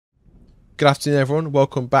Good afternoon, everyone.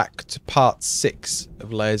 Welcome back to part 6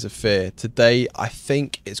 of Layers of Fear. Today, I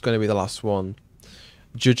think it's going to be the last one.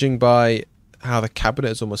 Judging by how the cabinet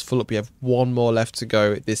is almost full up, we have one more left to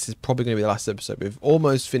go. This is probably going to be the last episode. We've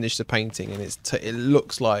almost finished the painting, and it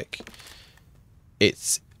looks like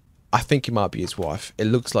it's... I think it might be his wife. It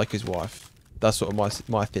looks like his wife. That's sort of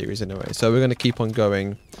my theories anyway. So we're going to keep on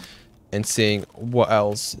going and seeing what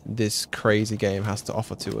else this crazy game has to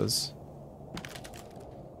offer to us.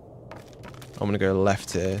 I'm going to go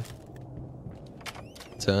left here.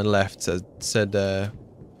 Turn left, said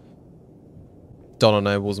Donna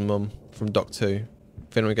Noble's mum from Doc 2.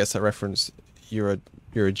 If anyone gets that reference, you're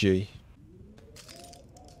a G.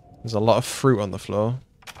 There's a lot of fruit on the floor.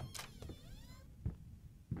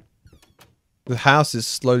 The house is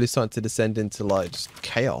slowly starting to descend into like just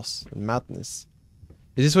chaos and madness.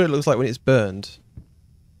 Is this what it looks like when it's burned?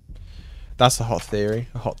 That's a hot theory,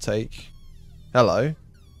 a hot take. Hello.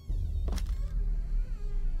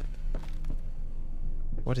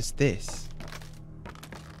 What is this?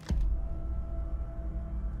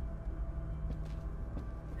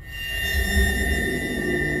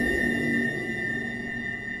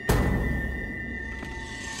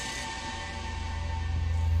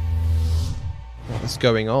 What is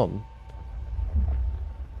going on?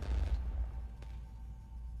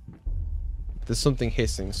 There's something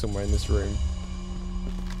hissing somewhere in this room.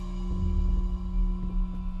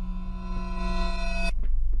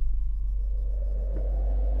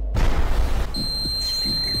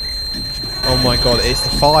 Oh my god, it's the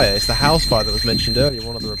fire. It's the house fire that was mentioned earlier in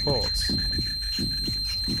one of the reports.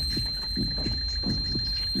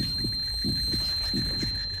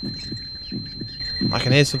 I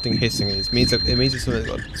can hear something hissing. It means it's something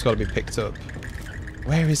that's got to be picked up.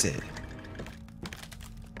 Where is it?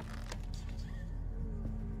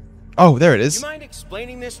 Oh, there it is. You mind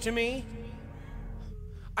explaining this to me?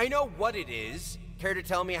 I know what it is. Care to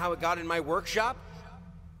tell me how it got in my workshop?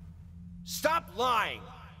 Stop lying!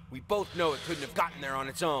 We both know it couldn't have gotten there on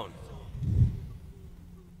its own.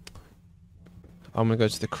 I'm gonna go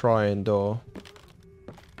to the crying door.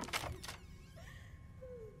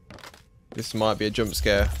 This might be a jump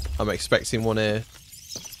scare. I'm expecting one here.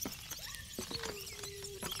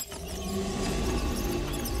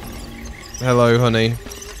 Hello, honey.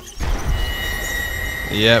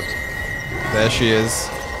 Yep. There she is.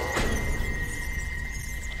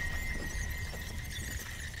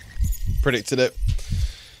 Predicted it.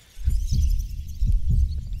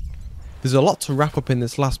 There's a lot to wrap up in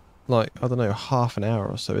this last, like, I don't know, half an hour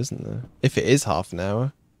or so, isn't there? If it is half an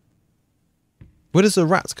hour. Where does the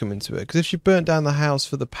rats come into it? Because if she burnt down the house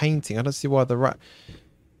for the painting, I don't see why the rat...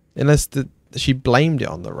 Unless she blamed it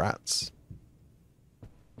on the rats.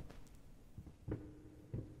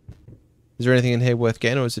 Is there anything in here worth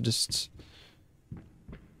getting, or is it just...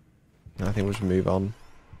 No, I think we'll just move on.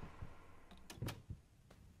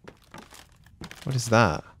 What is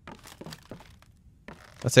that?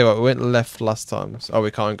 I'll tell you what, we went left last time. So, oh,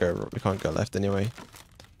 we can't go left anyway.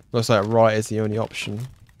 Looks like right is the only option.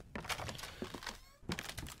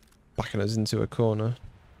 Backing us into a corner.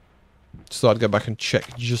 Just thought I'd go back and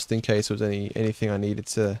check just in case there was anything I needed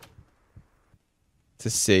to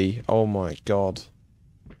see. Oh my god.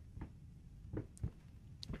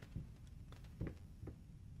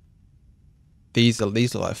 These are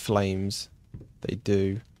like flames. They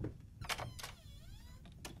do.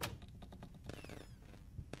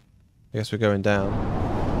 I guess we're going down.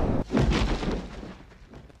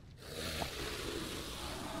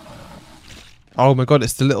 Oh my god,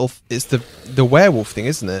 it's the werewolf thing,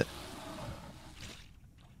 isn't it?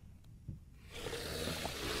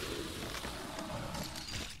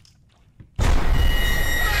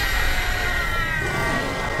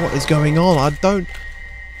 What is going on? I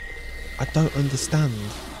don't understand.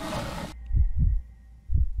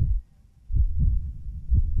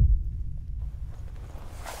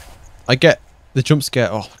 I get the jump scare.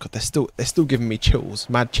 Oh my god, they're still giving me chills.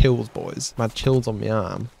 Mad chills, boys. Mad chills on my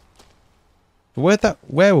arm. But where'd that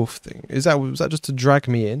werewolf thing? Was that just to drag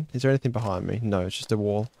me in? Is there anything behind me? No, it's just a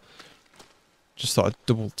wall. Just thought I'd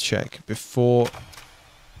double check before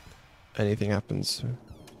anything happens.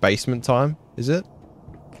 Basement time, is it?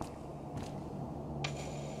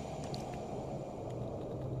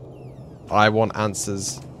 I want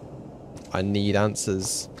answers. I need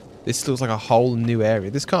answers. This looks like a whole new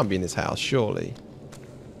area. This can't be in this house, surely.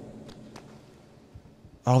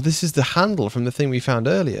 Oh, this is the handle from the thing we found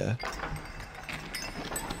earlier.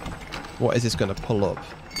 What is this going to pull up?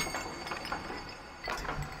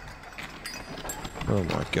 Oh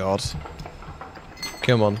my god.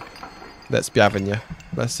 Come on. Let's be having you.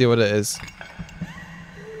 Let's see what it is.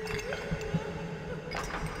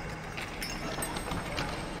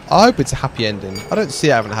 I hope it's a happy ending. I don't see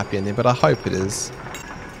it having a happy ending, but I hope it is.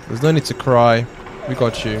 There's no need to cry. We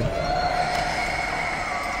got you.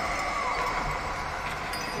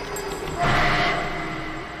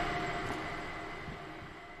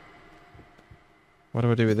 What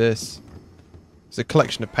do I do with this? It's a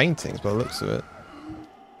collection of paintings by the looks of it.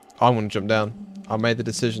 I'm going to jump down. I made the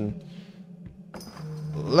decision.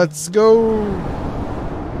 Let's go!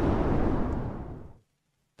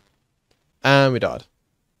 And we died.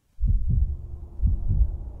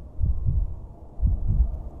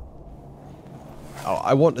 Oh,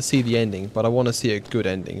 I want to see the ending, but I want to see a good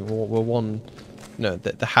ending. We're one... No,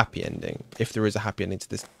 the happy ending. If there is a happy ending to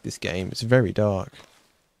this game. It's very dark.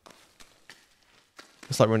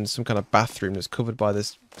 It's like we're in some kind of bathroom that's covered by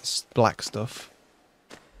this black stuff.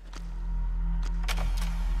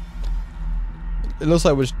 It looks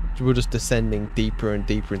like we're just descending deeper and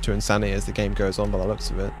deeper into insanity as the game goes on by the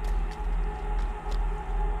looks of it.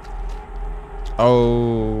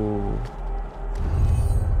 Oh.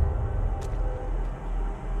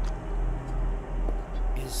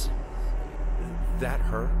 Is that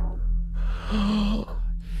her?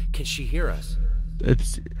 Can she hear us?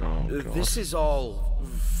 It's... Oh, God. This is all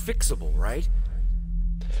fixable, right?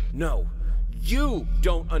 No, you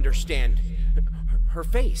don't understand. Her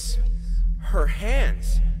face, her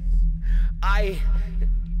hands.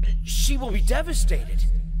 She will be devastated.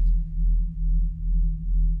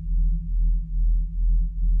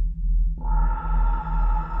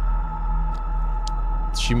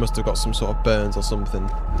 She must have got some sort of burns or something.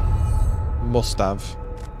 Must have.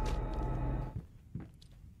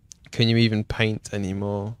 Can you even paint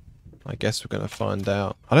anymore? I guess we're going to find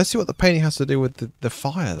out. I don't see what the painting has to do with the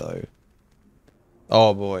fire, though.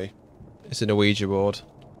 Oh, boy. It's an Ouija board.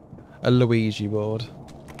 A Luigi board.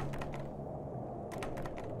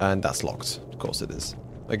 And that's locked. Of course it is.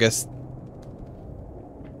 I guess...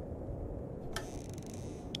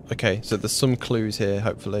 Okay, so there's some clues here,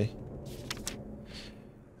 hopefully.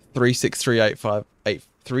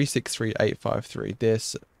 363853.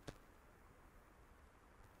 This...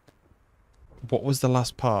 What was the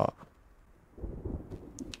last part?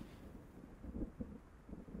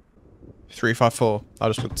 354. I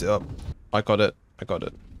just looked it up. I got it. I got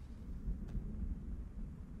it.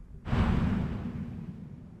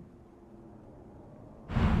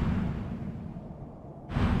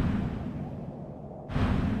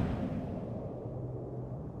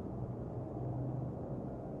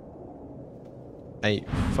 Eight,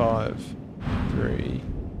 5, 3,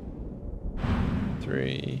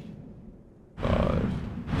 3, 5,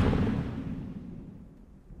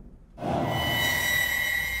 4.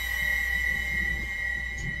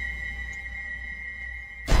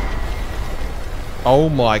 Oh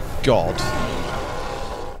my God.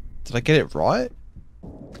 Did I get it right?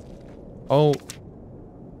 Oh.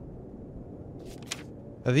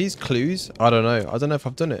 Are these clues? I don't know. I don't know if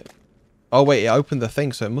I've done it. Oh wait, it opened the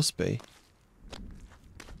thing, so it must be.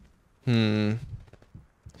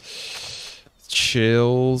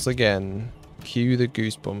 Chills again. Cue the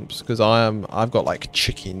goosebumps, because I've got like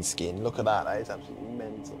chicken skin. Look at that. That is absolutely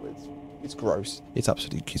mental. It's gross. It's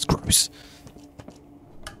gross.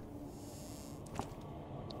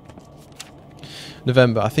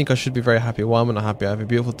 November. I think I should be very happy. Why am I not happy? I have a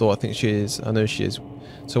beautiful daughter. I think she is. I know she is.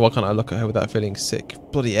 So why can't I look at her without feeling sick?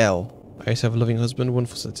 Bloody hell. I used to have a loving husband,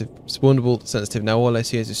 wonderful, sensitive. Now all I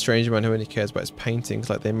see is a strange man who only cares about his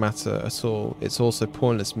paintings like they matter at all. It's also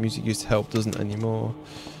pointless. Music used to help, doesn't anymore.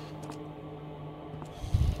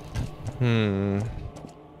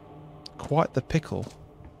 Quite the pickle.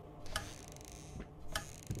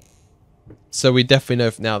 So we definitely know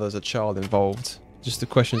if now there's a child involved. Just the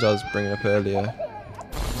questions I was bringing up earlier.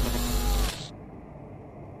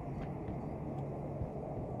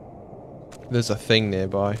 There's a thing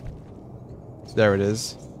nearby. There it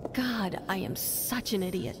is. God, I am such an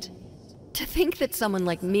idiot. To think that someone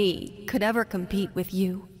like me could ever compete with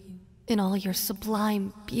you in all your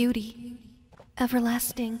sublime beauty,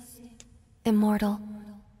 everlasting, immortal.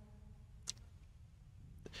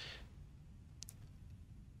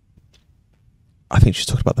 I think she's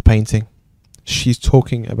talking about the painting. She's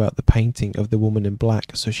talking about the painting of the woman in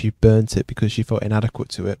black, so she burnt it because she felt inadequate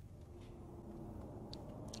to it.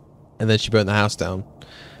 And then she burnt the house down.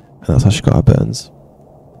 And that's how she got her burns.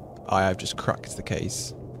 I have just cracked the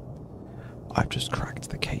case. I've just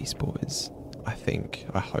cracked the case, boys. I think.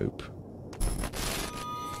 I hope.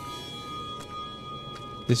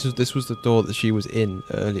 This was the door that she was in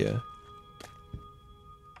earlier.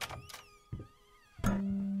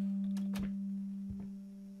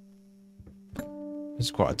 This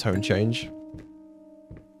is quite a tone change.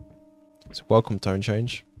 It's a welcome tone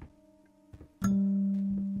change.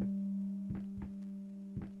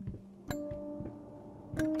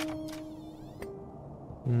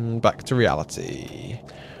 Back to reality.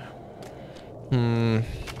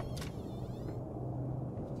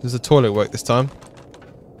 Does the toilet work this time?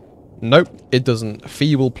 Nope, it doesn't.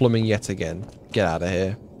 Feeble plumbing yet again. Get out of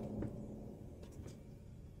here.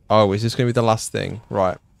 Oh, is this going to be the last thing?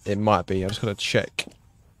 Right, it might be. I'm just going to check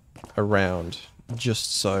around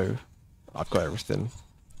just so I've got everything.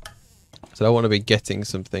 So I want to be getting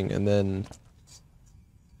something and then...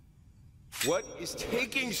 What is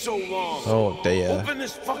taking so long? Oh dear. Open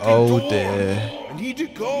this fucking door. Oh dear. I need to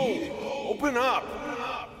go. Open up.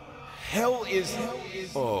 Hell is...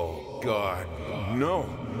 Oh, God. No.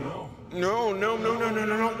 No, no, no, no, no,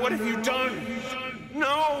 no, no. What have you done?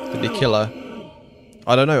 No. Did he kill her?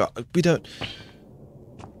 I don't know. We don't...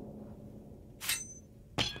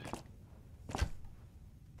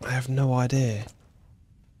 I have no idea.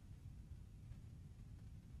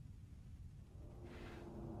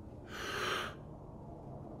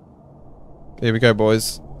 Here we go,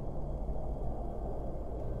 boys.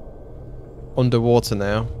 Underwater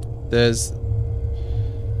now. There's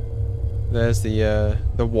the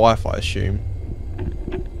Wi-Fi, I assume.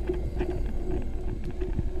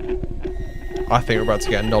 I think we're about to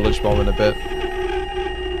get a knowledge bomb in a bit.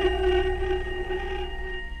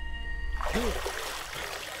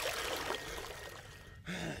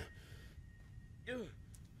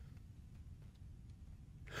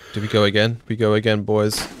 Do we go again? We go again,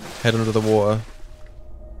 boys. Head under the water.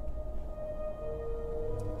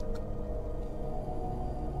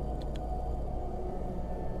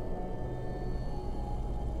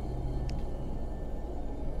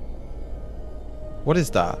 What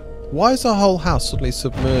is that? Why is our whole house suddenly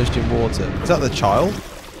submerged in water? Is that the child?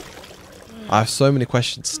 I have so many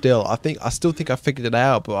questions still. I still think I figured it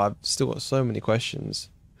out, but I've still got so many questions.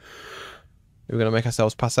 We're gonna make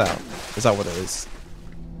ourselves pass out. Is that what it is?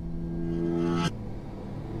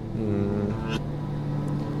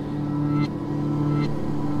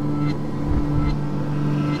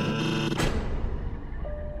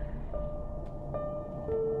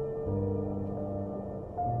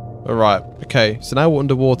 Alright, okay, so now we're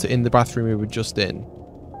underwater in the bathroom we were just in.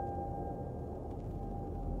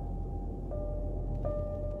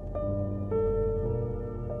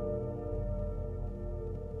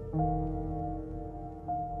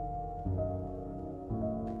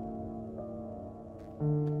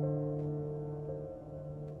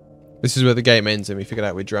 This is where the game ends and we figured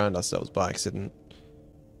out we drowned ourselves by accident.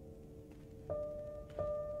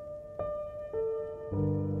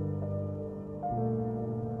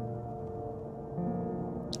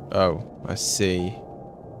 Oh, I see.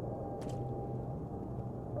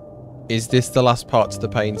 Is this the last part to the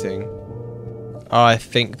painting? I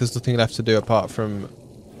think there's nothing left to do apart from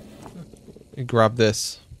grab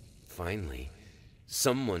this. Finally,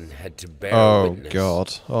 someone had to bear witness.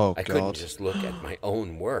 God. Oh, I God. couldn't just look at my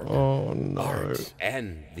own work. Oh, no. Art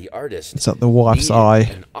and the artist. Is that the wife's needed eye?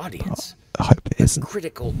 An audience. I hope it isn't.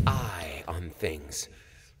 Critical eye on things.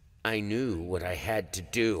 I knew what I had to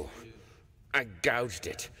do. I gouged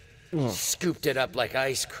it. Scooped it up like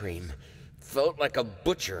ice cream. Felt like a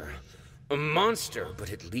butcher. A monster,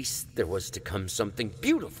 but at least there was to come something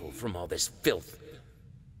beautiful from all this filth.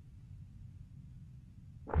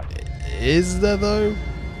 Is there, though?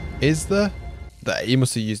 Is there? You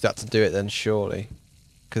must have used that to do it then, surely.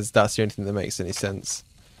 Because that's the only thing that makes any sense.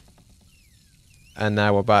 And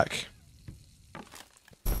now we're back.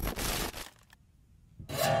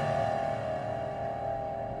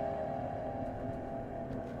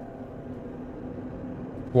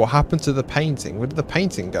 What happened to the painting? Where did the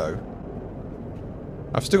painting go?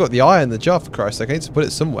 I've still got the eye in the jar, for Christ's sake. I need to put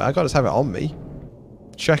it somewhere. I gotta just have it on me.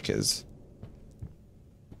 Checkers.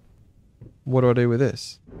 What do I do with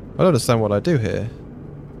this? I don't understand what I do here.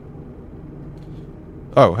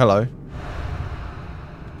 Oh, hello.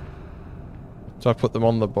 So I put them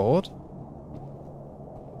on the board?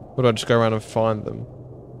 Or do I just go around and find them?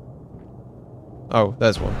 Oh,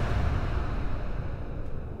 there's one.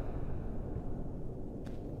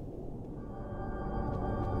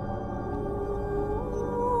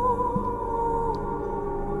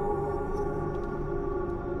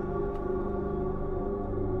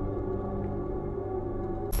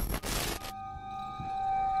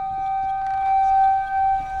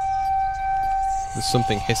 There's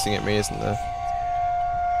something hissing at me, isn't there?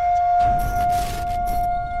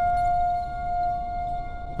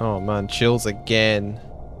 Oh man, chills again.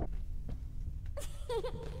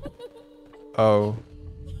 Oh.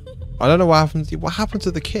 I don't know what happened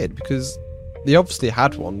to the kid, because they obviously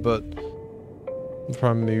had one, but they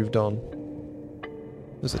probably moved on.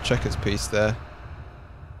 There's a checkers piece there.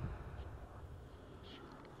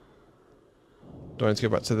 Do I need to go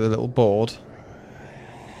back to the little board?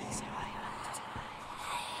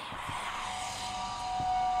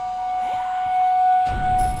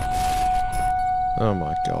 Oh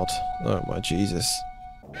my god. Oh my Jesus.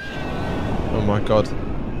 Oh my god.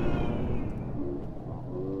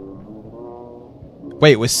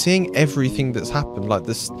 Wait, we're seeing everything that's happened. Like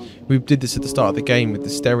this, we did this at the start of the game with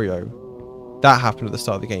the stereo. That happened at the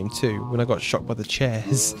start of the game too, when I got shocked by the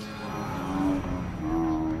chairs.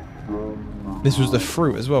 This was the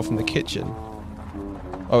fruit as well from the kitchen.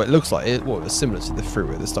 Oh, it looks like it. Well, it was similar to the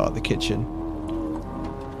fruit at the start of the kitchen.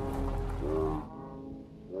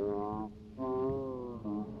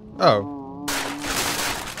 Oh.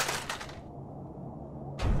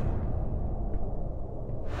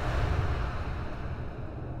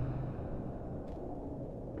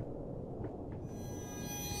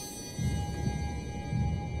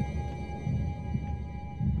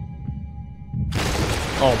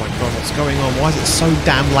 Oh my god, what's going on? Why is it so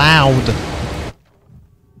damn loud?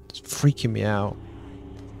 It's freaking me out.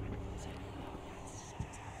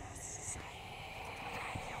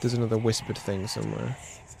 There's another whispered thing somewhere.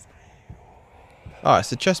 Ah,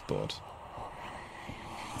 it's a chessboard.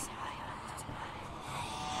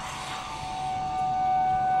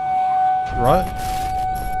 Right?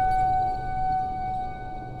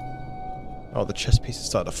 Oh, the chess pieces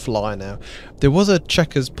started to fly now. There was a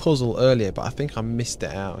checkers puzzle earlier, but I think I missed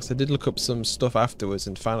it out. So I did look up some stuff afterwards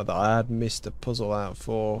and found out that I had missed a puzzle out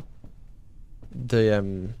for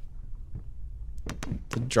the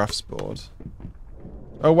drafts board.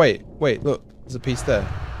 Oh wait, look, there's a piece there.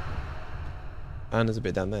 And there's a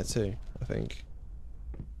bit down there too, I think.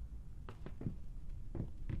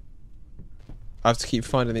 I have to keep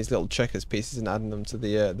finding these little checkers pieces and adding them to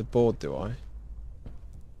the board, do I?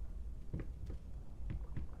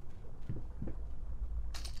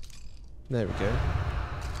 There we go.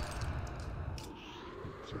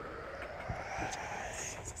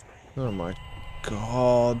 Oh my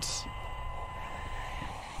god.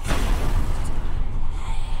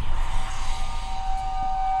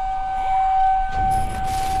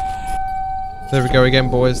 There we go again,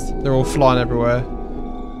 boys. They're all flying everywhere.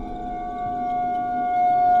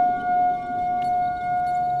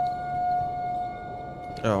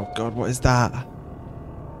 Oh god, what is that?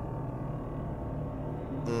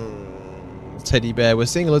 Teddy bear. We're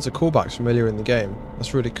seeing loads of callbacks from earlier in the game.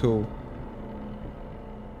 That's really cool.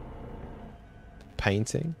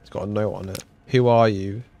 Painting. It's got a note on it. Who are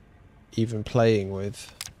you even playing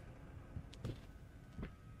with?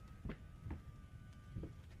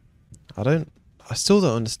 I still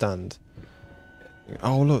don't understand.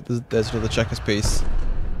 Oh look, there's another checkers piece.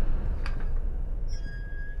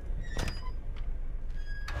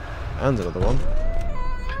 And another one.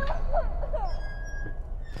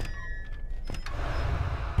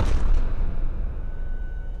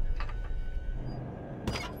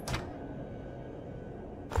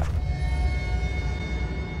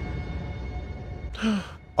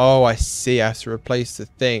 Oh, I see. I have to replace the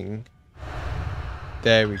thing.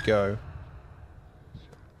 There we go.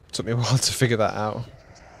 Took me a while to figure that out.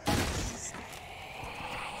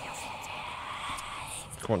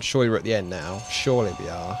 Come on, surely we're at the end now. Surely we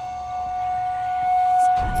are.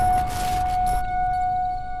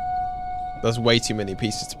 There's way too many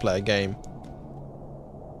pieces to play a game.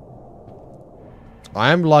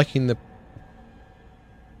 I am liking the...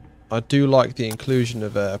 I do like the inclusion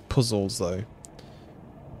of puzzles though.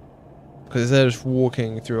 Because instead of just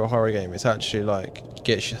walking through a horror game, it's actually like,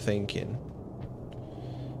 gets you thinking.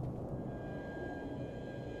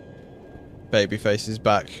 Babyface is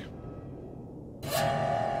back.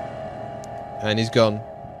 And he's gone.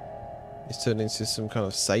 He's turned into some kind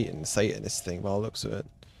of Satanist thing by the looks of it.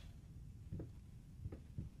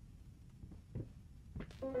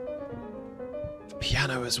 The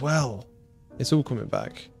piano as well. It's all coming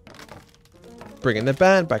back. Bringing the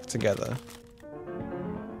band back together.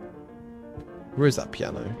 Where is that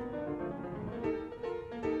piano?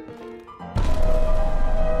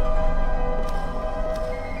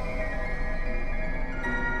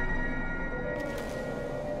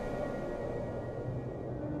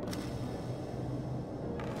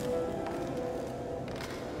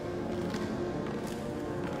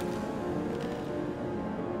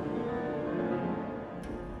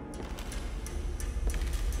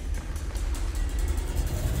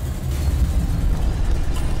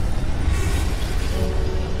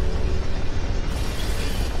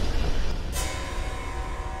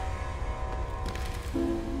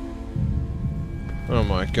 Oh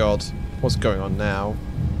my god, what's going on now?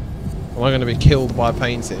 Am I going to be killed by a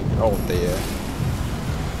painting? Oh dear.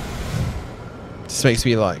 This makes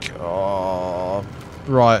me like, oh,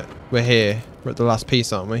 right, we're here. We're at the last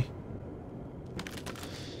piece, aren't we?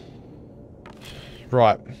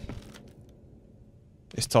 Right.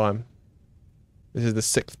 It's time. This is the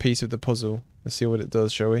 6th piece of the puzzle. Let's see what it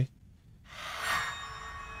does, shall we?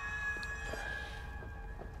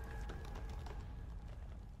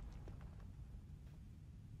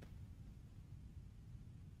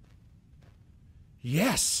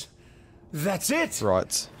 Yes! That's it!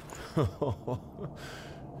 Right.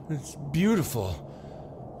 It's beautiful.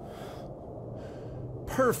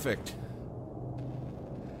 Perfect.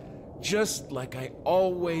 Just like I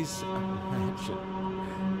always imagined.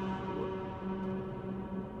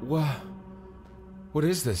 What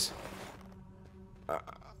is this?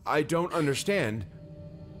 I don't understand.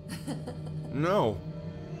 No.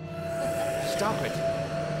 Stop it.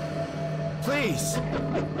 Please.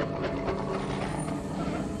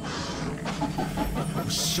 I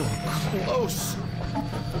was so close.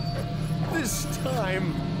 This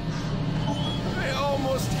time, I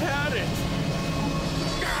almost had it.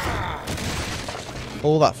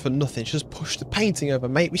 All that for nothing. Just push the painting over,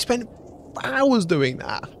 mate. We spent hours doing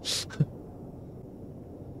that.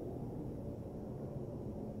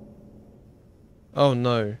 Oh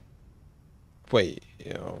no. Wait.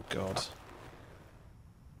 Oh god.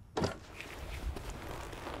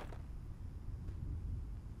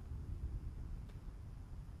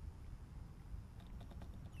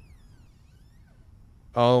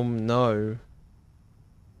 Oh no.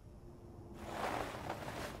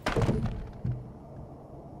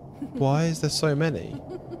 Why is there so many?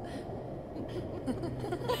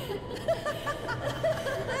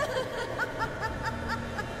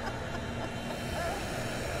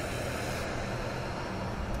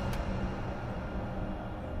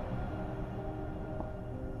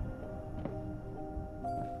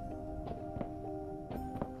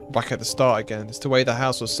 Back at the start again. It's the way the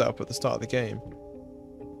house was set up at the start of the game.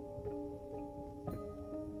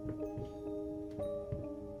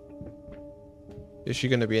 Is she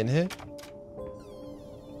going to be in here?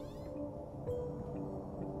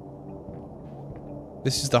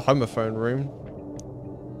 This is the homophone room.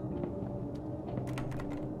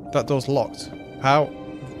 That door's locked. How?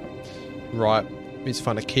 Right. We need to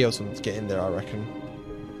find a key or something to get in there, I reckon.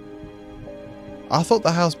 I thought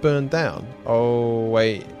the house burned down. Oh,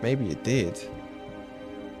 wait. Maybe it did.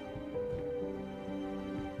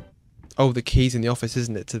 Oh, the key's in the office,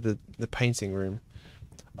 isn't it? To the painting room.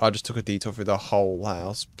 I just took a detour through the whole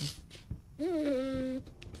house.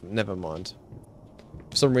 Never mind.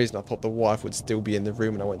 For some reason, I thought the wife would still be in the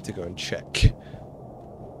room and I went to go and check.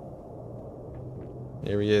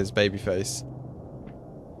 Here he is, babyface.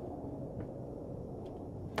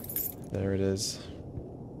 There it is.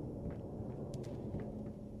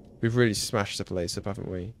 We've really smashed the place up, haven't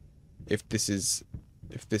we? If this is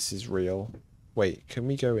real. Wait, can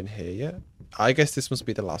we go in here yet? I guess this must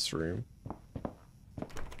be the last room.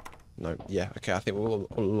 No, yeah, okay, I think we'll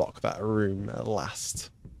unlock that room at last.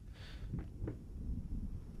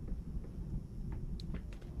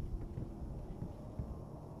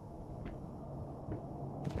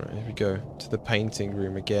 Right, here we go, to the painting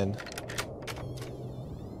room again.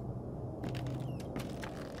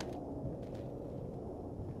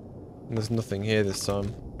 And there's nothing here this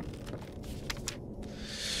time.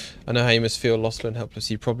 I know how you must feel, lost and helpless.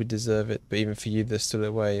 You probably deserve it, but even for you, there's still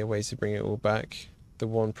a way to bring it all back. The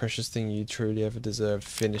one precious thing you truly ever deserved.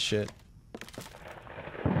 Finish it.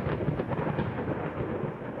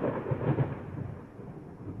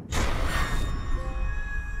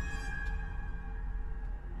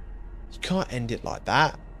 You can't end it like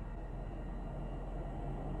that.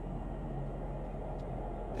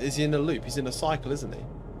 Is he in a loop? He's in a cycle, isn't he?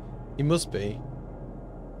 He must be.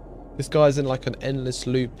 This guy's in like an endless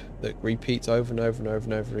loop that repeats over and over and over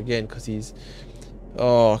and over again because he's...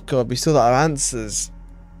 Oh god, we still don't have answers.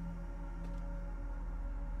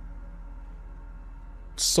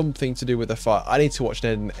 Something to do with the fight. I need to watch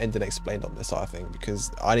an end and explained on this, I think, because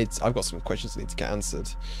I've got some questions that need to get answered.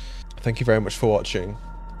 Thank you very much for watching.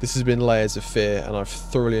 This has been Layers of Fear, and I've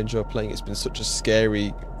thoroughly enjoyed playing. It's been such a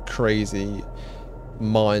scary, crazy,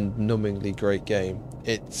 mind-numbingly great game.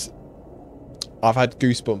 I've had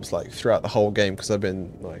goosebumps like throughout the whole game because I've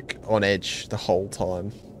been like on edge the whole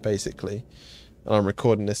time, basically. And I'm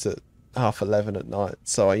recording this at 11:30 at night,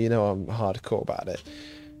 so you know I'm hardcore about it.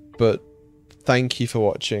 But thank you for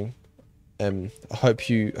watching. I hope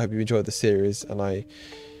you enjoyed the series. And there's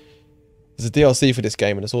a DLC for this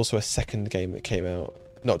game, and there's also a second game that came out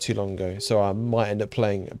not too long ago. So I might end up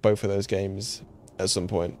playing both of those games at some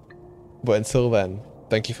point. But until then,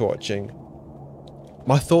 thank you for watching.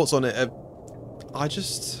 My thoughts on it are,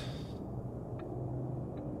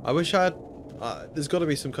 I wish I had... there's got to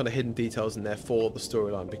be some kind of hidden details in there for the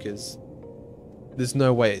storyline, because there's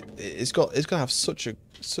no way it's got to have such a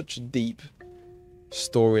deep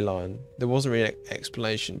storyline. There wasn't really an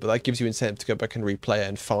explanation, but that gives you incentive to go back and replay it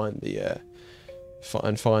and find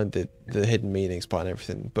the hidden meanings behind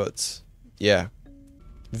everything. But yeah,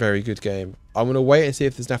 very good game. I'm gonna wait and see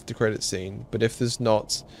if there's an after credit scene, but if there's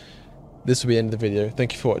not, this will be the end of the video.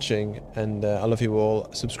 Thank you for watching, and I love you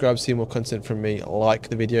all. Subscribe to see more content from me. Like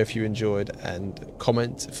the video if you enjoyed, and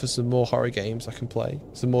comment for some more horror games I can play.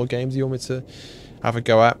 Some more games you want me to have a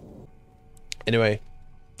go at. Anyway,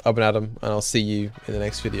 I've been Adam, and I'll see you in the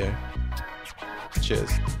next video.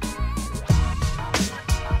 Cheers.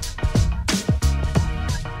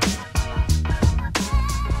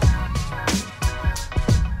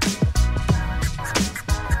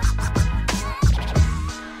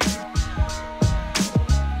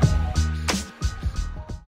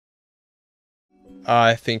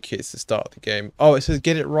 I think it's the start of the game. Oh, it says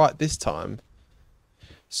get it right this time.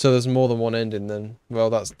 So there's more than one ending then. Well,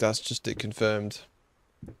 that's just it confirmed.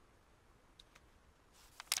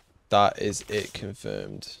 That is it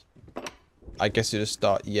confirmed. I guess you just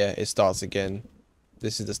start. Yeah, it starts again.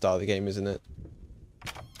 This is the start of the game, isn't it?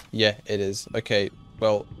 Yeah, it is. Okay,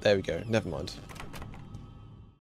 well, there we go. Never mind.